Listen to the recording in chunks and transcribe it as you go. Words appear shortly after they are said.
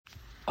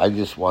I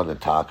just want to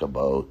talk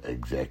about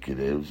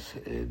executives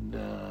in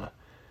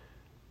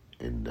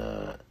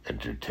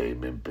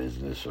entertainment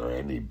business or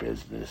any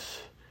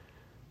business.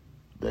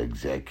 The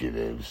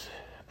executives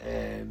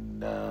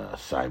and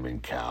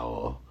Simon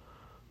Cowell,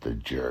 the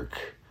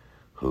jerk,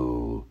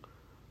 who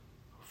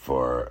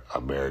for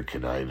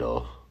American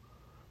Idol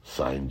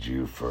signed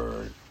you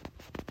for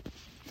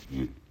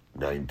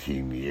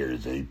 19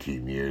 years,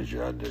 18 years,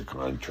 you're under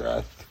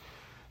contract.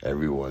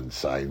 Everyone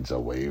signs a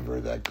waiver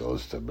that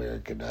goes to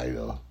American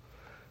Idol.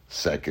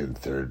 Second,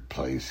 third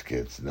place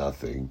gets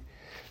nothing.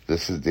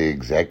 This is the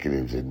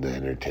executives in the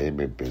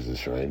entertainment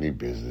business or any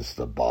business,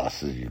 the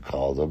bosses you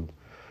call them.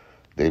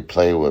 They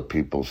play with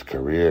people's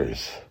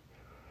careers,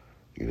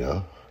 you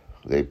know?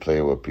 They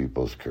play with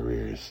people's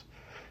careers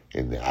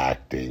in the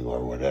acting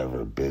or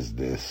whatever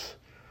business.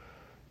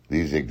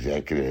 These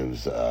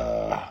executives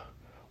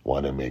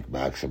want to make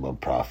maximum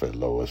profit,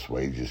 lowest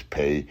wages,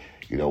 pay.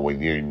 You know,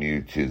 when you're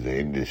new to the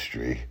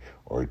industry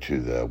or to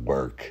the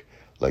work,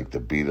 like the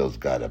Beatles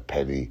got a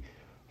penny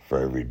for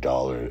every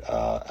dollar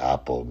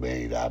Apple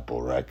made,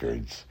 Apple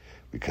Records,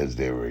 because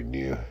they were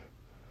new.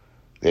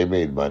 They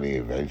made money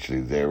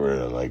eventually. They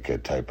were like a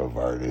type of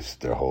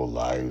artist their whole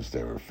lives.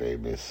 They were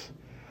famous.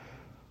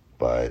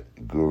 But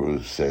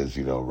Guru says,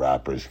 you know,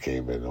 rappers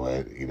came and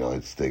went. You know,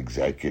 it's the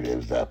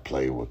executives that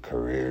play with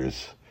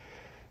careers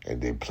and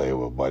they play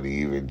with money.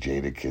 Even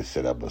Jadakiss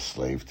said, I'm a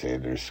slave to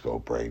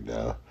Interscope right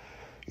now.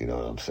 You know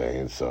what I'm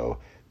saying? So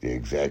the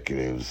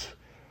executives,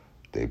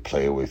 they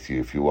play with you.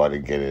 If you want to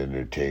get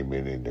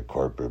entertainment in the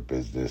corporate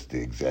business, the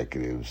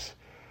executives,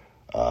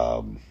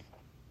 either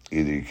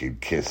you can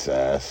kiss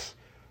ass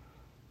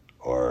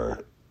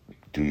or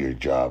do your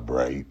job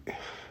right.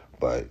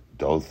 But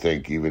don't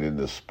think, even in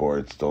the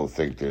sports, don't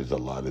think there's a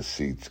lot of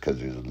seats, because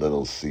there's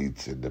little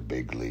seats in the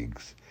big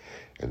leagues.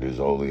 And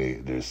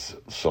there's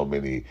so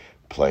many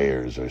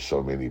players or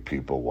so many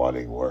people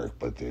wanting work,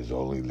 but there's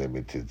only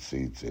limited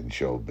seats in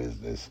show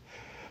business.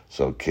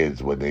 So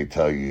kids, when they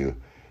tell you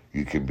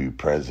you can be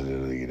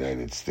president of the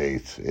United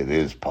States, it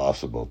is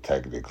possible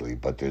technically,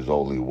 but there's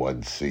only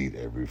one seat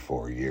every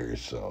 4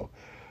 years. So,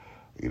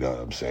 you know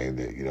what I'm saying?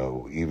 That, you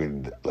know,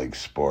 even like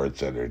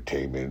sports,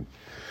 entertainment,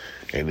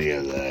 any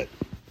of that,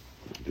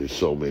 there's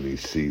so many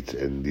seats,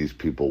 and these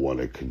people want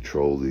to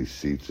control these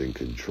seats and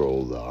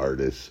control the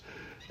artist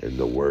and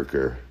the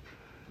worker.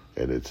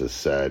 And it's a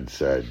sad,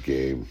 sad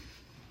game.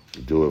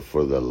 Do it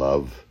for the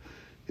love.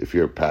 If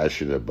you're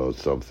passionate about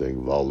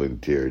something,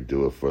 volunteer.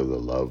 Do it for the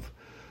love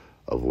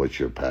of what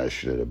you're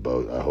passionate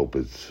about. I hope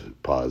it's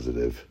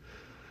positive.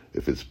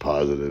 If it's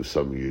positive,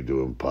 some of you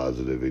doing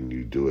positive and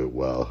you do it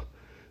well,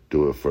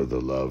 do it for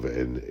the love.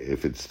 And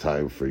if it's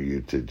time for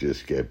you to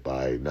just get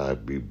by,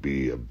 not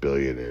be a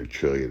billionaire,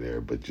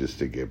 trillionaire, but just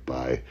to get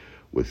by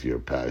with your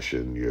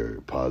passion,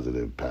 your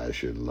positive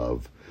passion,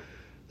 love,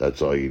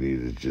 that's all you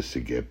need, is just to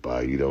get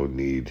by. You don't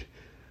need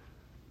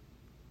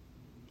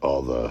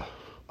all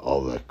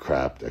the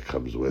crap that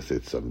comes with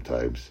it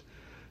sometimes.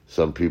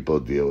 Some people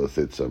deal with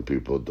it, some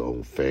people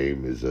don't.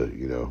 Fame is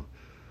you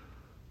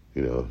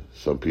know,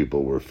 some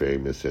people were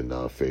famous and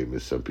not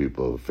famous. Some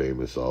people are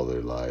famous all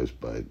their lives,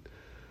 but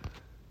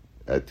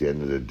at the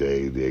end of the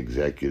day, the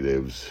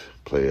executives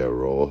play a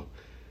role.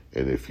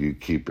 And if you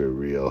keep it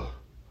real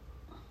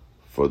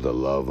for the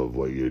love of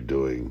what you're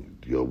doing,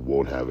 you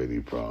won't have any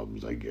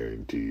problems, I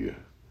guarantee you.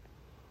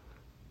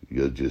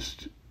 You'll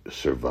just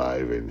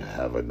survive and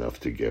have enough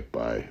to get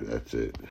by. That's it.